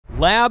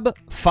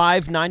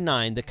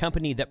Lab599, the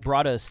company that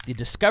brought us the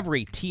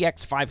Discovery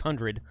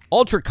TX-500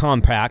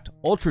 ultra-compact,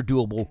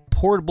 ultra-doable,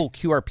 portable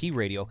QRP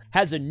radio,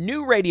 has a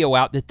new radio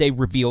out that they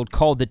revealed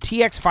called the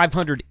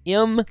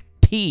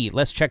TX-500MP.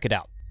 Let's check it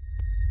out.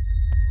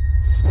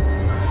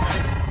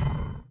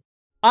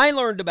 I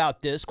learned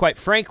about this, quite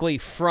frankly,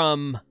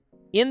 from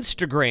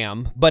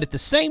Instagram, but at the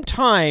same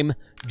time,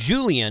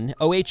 Julian,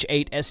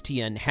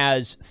 OH8STN,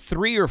 has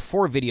 3 or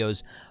 4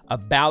 videos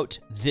about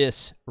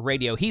this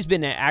radio. He's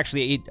been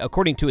actually,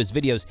 according to his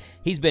videos,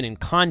 he's been in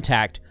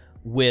contact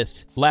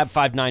with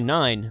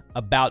Lab599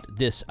 about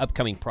this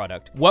upcoming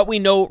product. What we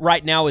know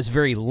right now is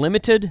very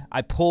limited.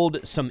 I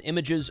pulled some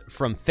images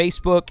from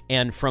Facebook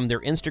and from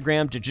their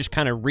Instagram to just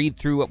kind of read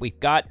through what we've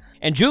got.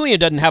 And Julian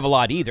doesn't have a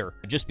lot either,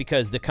 just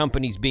because the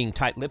company's being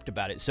tight-lipped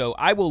about it. So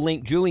I will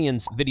link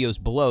Julian's videos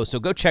below, so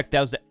go check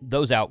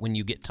those out when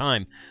you get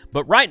time.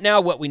 But right now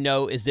what we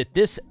know is that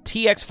this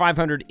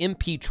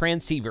TX-500MP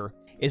transceiver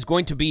is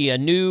going to be a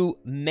new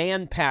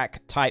Manpack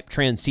type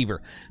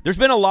transceiver. There's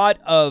been a lot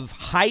of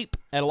hype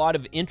and a lot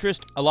of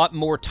interest, a lot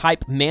more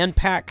type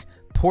Manpack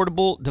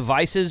portable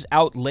devices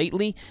out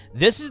lately.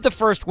 This is the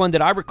first one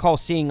that I recall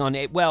seeing on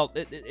well,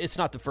 it's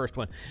not the first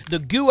one. The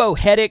Guo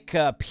Hetic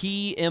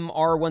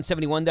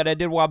PMR171 that I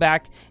did a while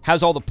back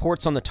has all the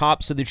ports on the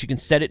top so that you can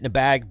set it in a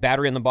bag,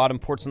 battery on the bottom,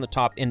 ports on the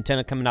top,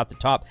 antenna coming out the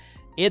top.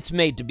 It's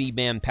made to be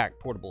Manpack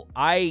portable.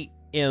 I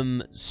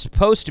am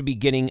supposed to be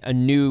getting a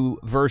new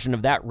version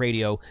of that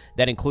radio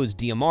that includes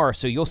DMR,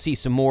 so you'll see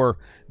some more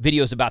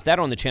videos about that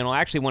on the channel. I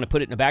actually want to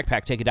put it in a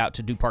backpack, take it out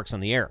to do Parks on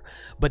the Air.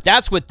 But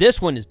that's what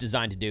this one is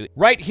designed to do.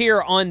 Right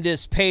here on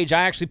this page,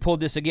 I actually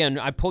pulled this again.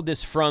 I pulled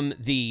this from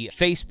the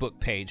Facebook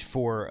page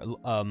for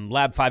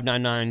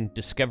Lab599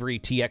 Discovery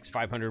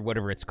TX-500,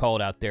 whatever it's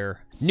called out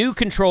there. New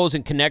controls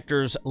and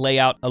connectors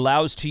layout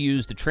allows to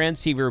use the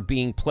transceiver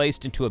being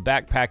placed into a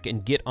backpack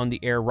and get on the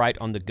air right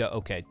on the go.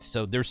 Okay,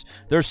 so there's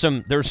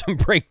some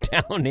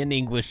breakdown in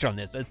English on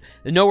this.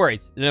 No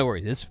worries, no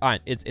worries. It's fine.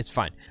 It's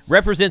fine.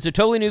 Represents a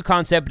totally new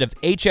concept of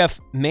HF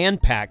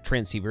Manpack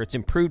transceiver. Its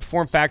improved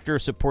form factor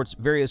supports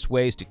various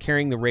ways to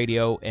carrying the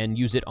radio and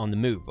use it on the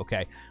move.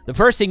 Okay. The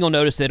first thing you'll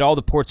notice that all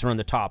the ports are on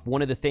the top.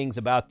 One of the things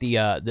about the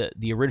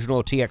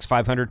original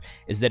TX-500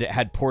 is that it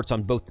had ports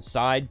on both the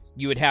sides.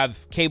 You would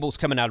have cables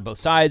coming out of both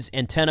sides,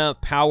 antenna,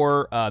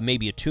 power,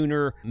 maybe a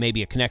tuner,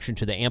 maybe a connection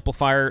to the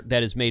amplifier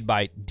that is made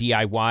by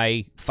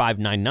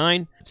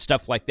DIY599,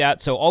 stuff like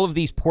that. So all of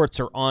these ports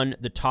are on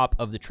the top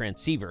of the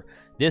transceiver.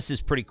 This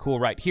is pretty cool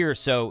right here,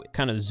 so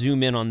kind of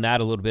zoom in on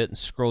that a little bit and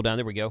scroll down.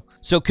 There we go.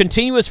 So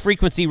continuous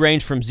frequency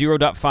range from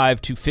 0.5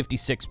 to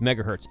 56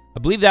 megahertz.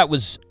 I believe that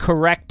was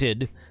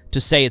corrected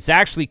to say it's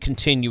actually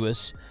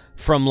continuous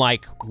from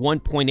like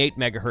 1.8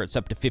 megahertz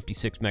up to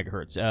 56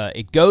 megahertz.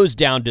 It goes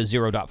down to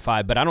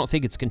 0.5, but I don't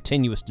think it's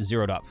continuous to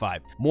 0.5.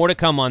 More to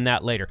come on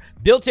that later.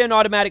 Built-in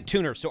automatic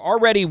tuner. So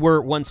already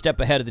we're one step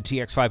ahead of the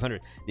TX-500.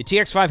 The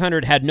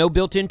TX-500 had no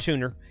built-in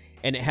tuner,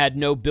 and it had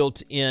no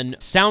built-in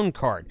sound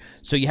card.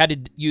 So you had to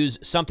use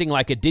something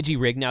like a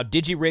DigiRig. Now,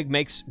 DigiRig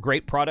makes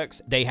great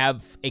products. They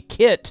have a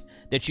kit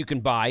that you can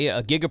buy.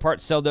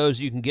 Gigaparts sell those.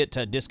 You can get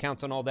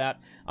discounts on all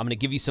that. I'm going to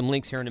give you some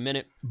links here in a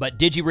minute. But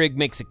DigiRig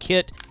makes a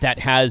kit that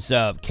has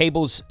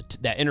cables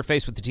that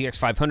interface with the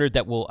TX-500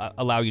 that will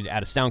allow you to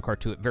add a sound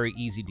card to it. Very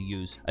easy to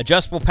use.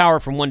 Adjustable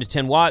power from 1 to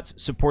 10 watts.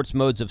 Supports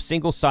modes of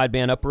single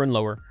sideband upper and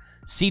lower.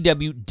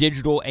 CW,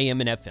 digital, AM,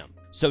 and FM.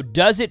 So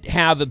does it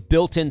have a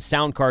built-in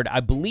sound card? I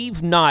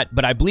believe not,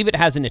 but I believe it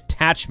has an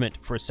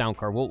attachment for a sound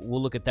card.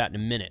 We'll look at that in a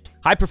minute.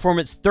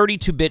 High-performance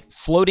 32-bit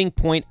floating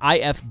point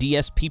IF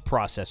DSP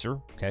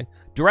processor. Okay.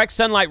 Direct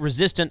sunlight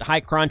resistant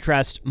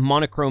high-contrast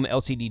monochrome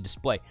LCD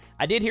display.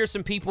 I did hear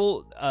some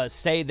people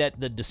say that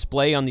the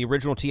display on the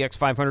original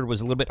TX-500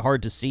 was a little bit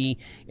hard to see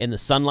in the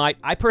sunlight.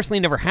 I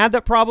personally never had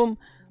that problem,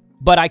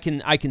 but I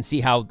can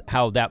see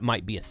how that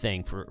might be a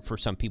thing for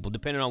some people,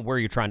 depending on where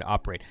you're trying to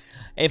operate.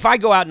 If I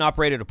go out and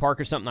operate at a park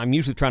or something, I'm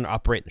usually trying to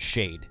operate in the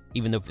shade,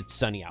 even though if it's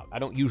sunny out. I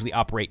don't usually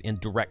operate in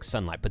direct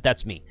sunlight, but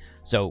that's me.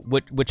 So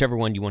whichever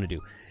one you want to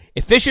do.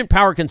 Efficient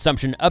power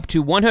consumption up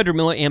to 100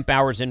 milliamp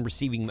hours in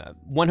receiving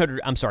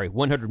 100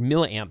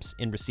 milliamps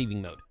in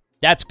receiving mode.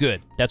 That's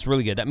good. That's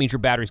really good. That means your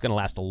battery's going to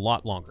last a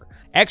lot longer.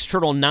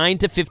 External 9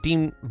 to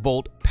 15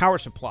 volt power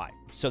supply.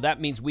 So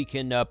that means we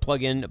can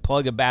plug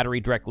a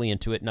battery directly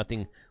into it.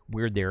 Nothing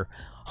weird there.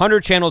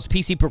 100 channels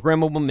PC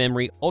programmable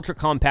memory, ultra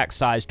compact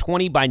size,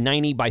 20 by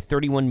 90 by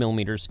 31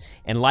 millimeters,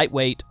 and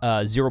lightweight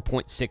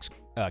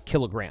 0.6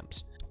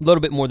 kilograms. A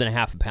little bit more than a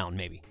half a pound,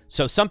 maybe.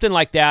 So something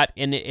like that,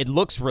 and it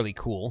looks really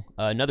cool.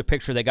 Another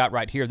picture they got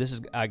right here. This is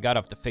I got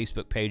off the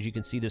Facebook page. You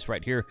can see this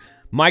right here.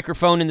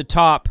 Microphone in the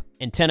top,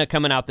 antenna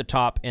coming out the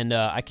top, and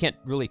I can't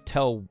really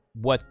tell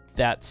what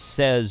that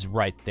says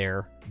right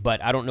there,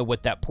 but I don't know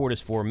what that port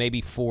is for.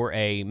 Maybe for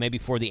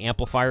the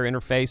amplifier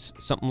interface,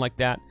 something like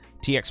that.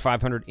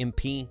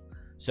 TX-500MP.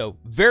 So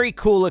very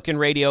cool looking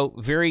radio,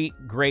 very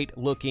great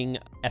looking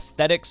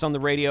aesthetics on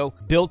the radio,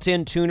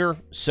 built-in tuner,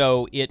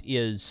 so it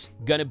is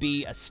going to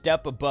be a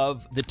step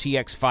above the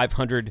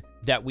TX-500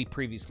 that we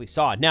previously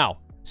saw. Now,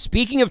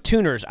 Speaking of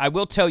tuners, I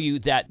will tell you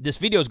that this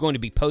video is going to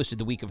be posted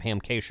the week of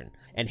Hamcation.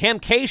 And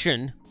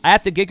Hamcation,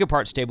 at the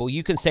Gigaparts table,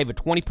 you can save a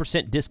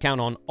 20%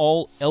 discount on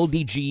all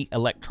LDG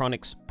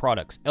electronics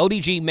products.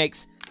 LDG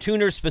makes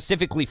tuners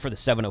specifically for the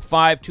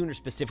 705, tuners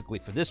specifically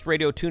for this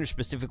radio, tuners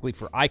specifically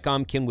for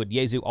ICOM, Kenwood,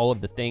 Yaesu, all of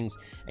the things,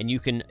 and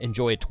you can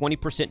enjoy a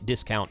 20%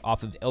 discount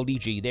off of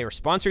LDG. They are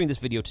sponsoring this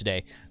video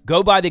today.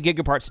 Go by the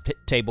Gigaparts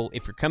table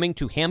if you're coming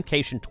to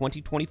Hamcation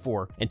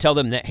 2024 and tell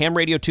them that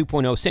Hamradio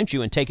 2.0 sent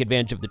you and take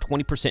advantage of the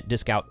 20%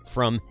 discount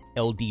from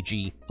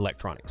LDG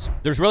Electronics.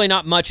 There's really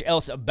not much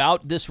else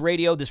about this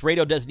radio. This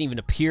radio doesn't even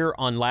appear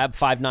on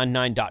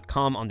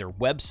Lab599.com on their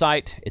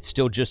website. It's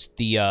still just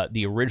the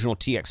original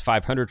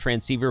TX-500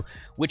 transceiver,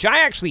 which I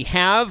actually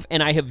have,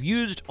 and I have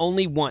used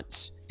only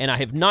once, and I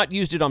have not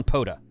used it on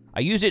POTA. I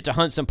used it to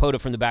hunt some POTA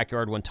from the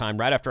backyard one time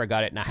right after I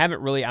got it, and I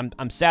haven't really,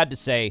 I'm sad to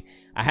say,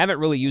 I haven't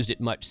really used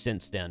it much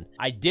since then.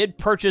 I did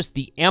purchase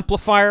the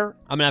amplifier.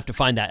 I'm gonna have to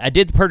find that. I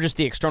did purchase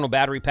the external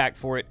battery pack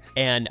for it,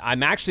 and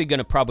I'm actually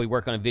gonna probably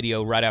work on a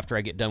video right after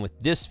I get done with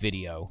this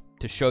video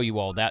to show you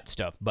all that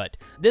stuff. But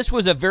this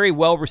was a very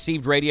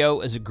well-received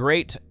radio. It was a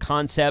great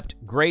concept,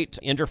 great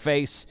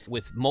interface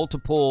with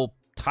multiple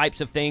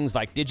types of things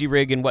like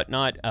DigiRig and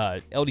whatnot,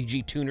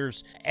 LDG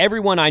tuners.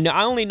 Everyone I know,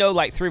 I only know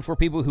like 3 or 4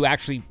 people who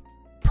actually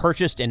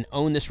purchased and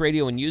own this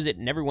radio and use it,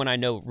 and everyone I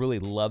know really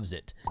loves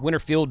it. Winter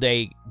Field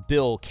Day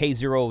Bill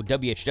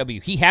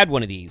K0WHW, he had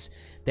one of these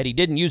that he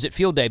didn't use at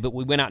Field Day, but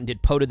we went out and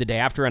did POTA the day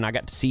after, and I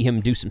got to see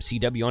him do some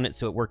CW on it,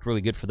 so it worked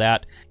really good for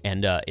that.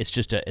 And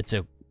it's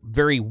a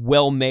very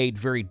well-made,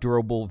 very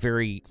durable,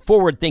 very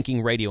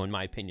forward-thinking radio, in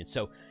my opinion.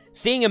 So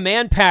seeing a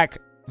Manpack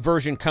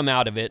version come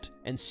out of it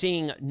and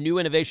seeing new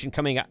innovation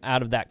coming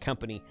out of that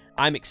company,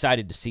 I'm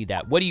excited to see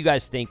that. What do you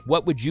guys think?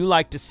 What would you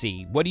like to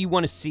see? What do you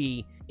want to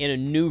see in a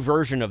new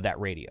version of that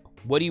radio?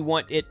 What do you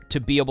want it to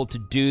be able to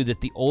do that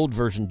the old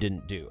version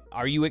didn't do?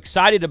 Are you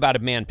excited about a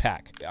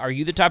Manpack? Are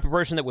you the type of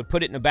person that would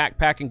put it in a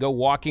backpack and go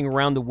walking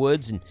around the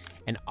woods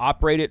and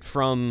operate it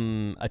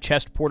from a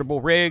chest portable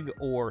rig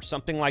or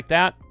something like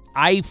that?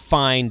 I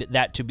find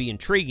that to be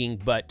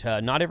intriguing, but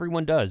not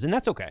everyone does, and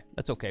that's okay.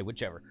 That's okay,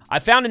 whichever. I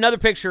found another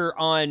picture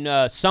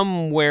on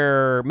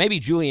somewhere, maybe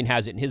Julian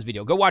has it in his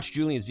video. Go watch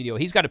Julian's video.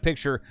 He's got a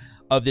picture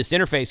of this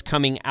interface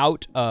coming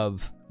out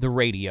of the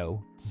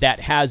radio that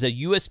has a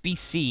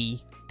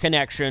USB-C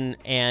connection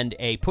and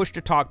a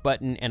push-to-talk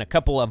button and a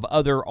couple of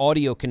other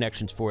audio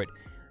connections for it,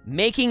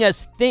 making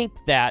us think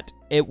that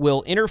it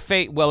will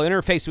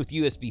interface with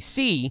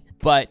USB-C,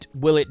 but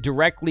will it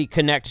directly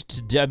connect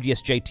to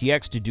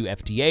WSJTX to do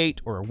FT8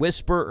 or a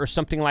Whisper or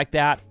something like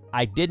that?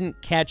 I didn't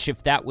catch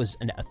if that was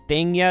a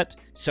thing yet.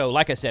 So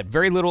like I said,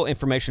 very little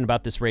information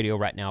about this radio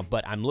right now,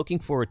 but I'm looking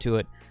forward to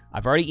it.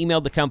 I've already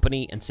emailed the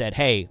company and said,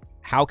 hey,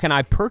 how can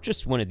I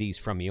purchase one of these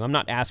from you? I'm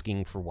not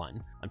asking for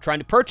one. I'm trying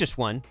to purchase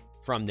one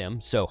from them,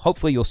 so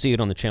hopefully you'll see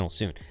it on the channel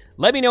soon.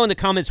 Let me know in the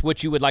comments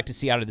what you would like to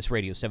see out of this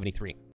Radio 73.